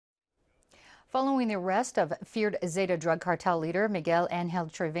Following the arrest of feared Zeta drug cartel leader Miguel Angel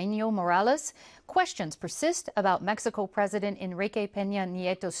Trevino Morales, questions persist about Mexico President Enrique Peña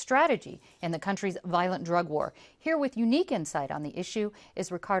Nieto's strategy in the country's violent drug war. Here with unique insight on the issue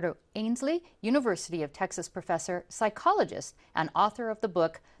is Ricardo Ainsley, University of Texas professor, psychologist, and author of the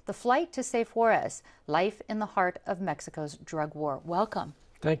book, The Flight to Safe Juarez, Life in the Heart of Mexico's Drug War. Welcome.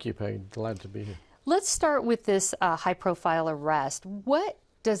 Thank you, Peggy. Glad to be here. Let's start with this high-profile arrest. What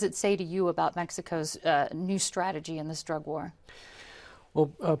does it say to you about Mexico's new strategy in this drug war? Well,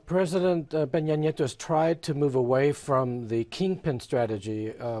 President Peña Nieto has tried to move away from the kingpin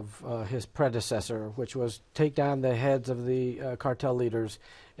strategy of his predecessor, which was take down the heads of the cartel leaders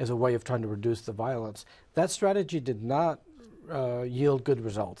as a way of trying to reduce the violence. That strategy did not yield good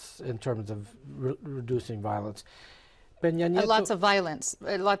results in terms of reducing violence. Peña Nieto, lots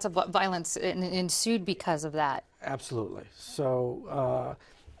of violence ensued because of that. Absolutely. So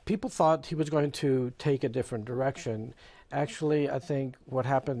people thought he was going to take a different direction. Actually, I think what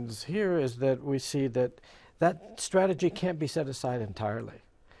happens here is that we see that that strategy can't be set aside entirely.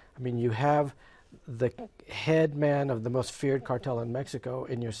 I mean, you have the head man of the most feared cartel in Mexico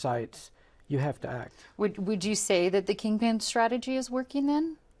in your sights. You have to act. Would you say that the kingpin strategy is working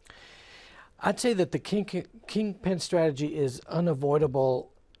then? I'd say that the kingpin strategy is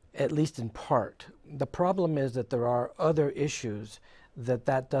unavoidable, at least in part. The problem is that there are other issues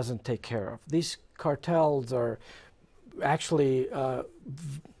that doesn't take care of. These cartels are actually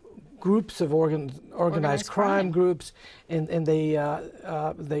groups of organized crime groups, and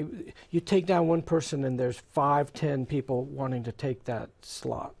you take down one person and there's 5, 10 people wanting to take that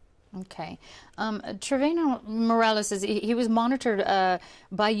slot. Okay. Trevino Morales, he was monitored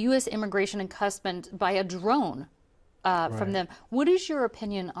by U.S. Immigration and Customs by a drone from them. What is your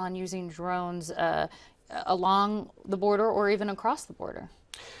opinion on using drones along the border or even across the border?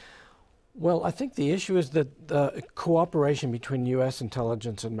 Well, I think the issue is that the cooperation between U.S.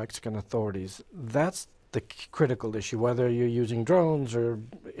 intelligence and Mexican authorities, that's the critical issue, whether you're using drones or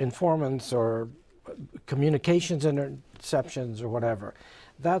informants or communications interceptions or whatever.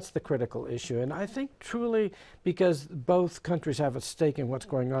 That's the critical issue. And I think truly, because both countries have a stake in what's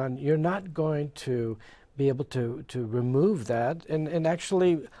going on, you're not going to be able to remove that. And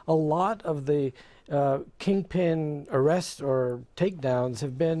actually, a lot of the kingpin arrests or takedowns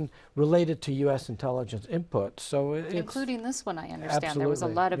have been related to U.S. intelligence input. So including this one, I understand. Absolutely. There was a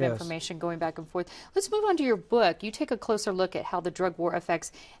lot of information going back and forth. Let's move on to your book. You take a closer look at how the drug war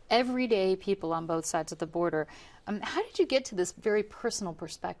affects everyday people on both sides of the border. How did you get to this very personal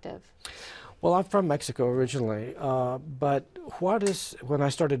perspective? Well, I'm from Mexico originally, but Juarez, when I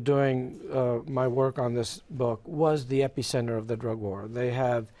started doing my work on this book, was the epicenter of the drug war. They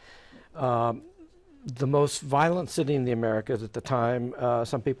have the most violent city in the Americas at the time,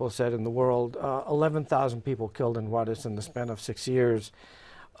 some people said in the world, 11,000 people killed in Juarez in the span of 6 years.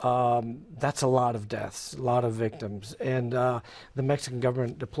 That's a lot of deaths, a lot of victims. And the Mexican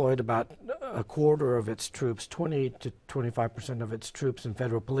government deployed about a quarter of its troops, 20 to 25% of its troops and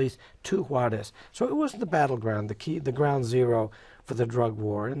federal police to Juarez. So it was the battleground, the ground zero for the drug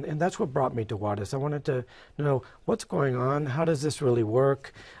war. And that's what brought me to Juarez. I wanted to know what's going on, how does this really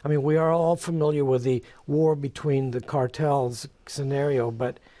work? I mean, we are all familiar with the war between the cartels scenario,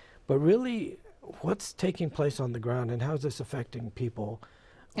 but really what's taking place on the ground and how is this affecting people?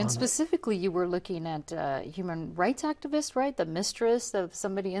 And specifically, you were looking at human rights activists, right? The mistress of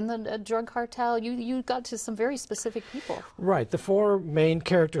somebody in the drug cartel. You got to some very specific people. Right. The 4 main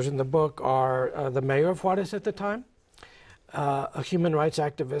characters in the book are the mayor of Juarez at the time, a human rights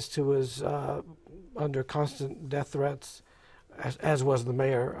activist who was under constant death threats, as was the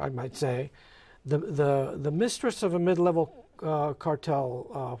mayor, I might say, the mistress of a mid-level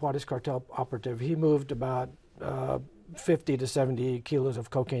cartel, Juarez cartel operative. He moved about 50 to 70 kilos of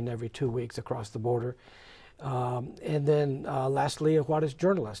cocaine every 2 weeks across the border. And then lastly, a Juarez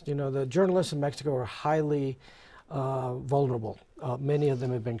journalist. You know, the journalists in Mexico are highly vulnerable. Many of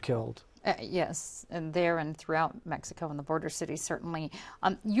them have been killed. Yes, and there and throughout Mexico and the border cities, certainly.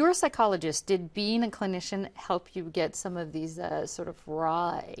 You're a psychologist. Did being a clinician help you get some of these sort of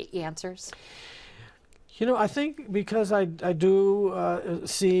raw answers? You know, I think because I do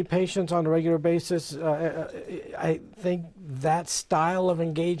see patients on a regular basis, I think that style of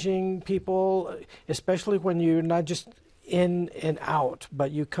engaging people, especially when you're not just in and out,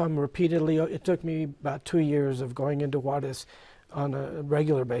 but you come repeatedly. It took me about 2 years of going into Juarez on a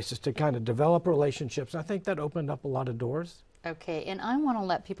regular basis to kind of develop relationships. I think that opened up a lot of doors. Okay, and I want to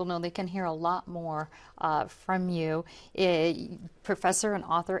let people know they can hear a lot more from you. Professor and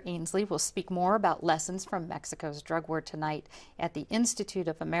author Ainsley will speak more about lessons from Mexico's drug war tonight at the Institute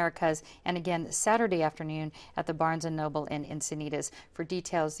of Americas, and again Saturday afternoon at the Barnes & Noble in Encinitas. For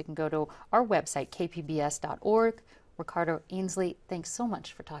details, you can go to our website, kpbs.org. Ricardo Ainsley, thanks so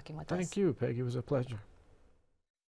much for talking with us. Thank you, Peggy. It was a pleasure.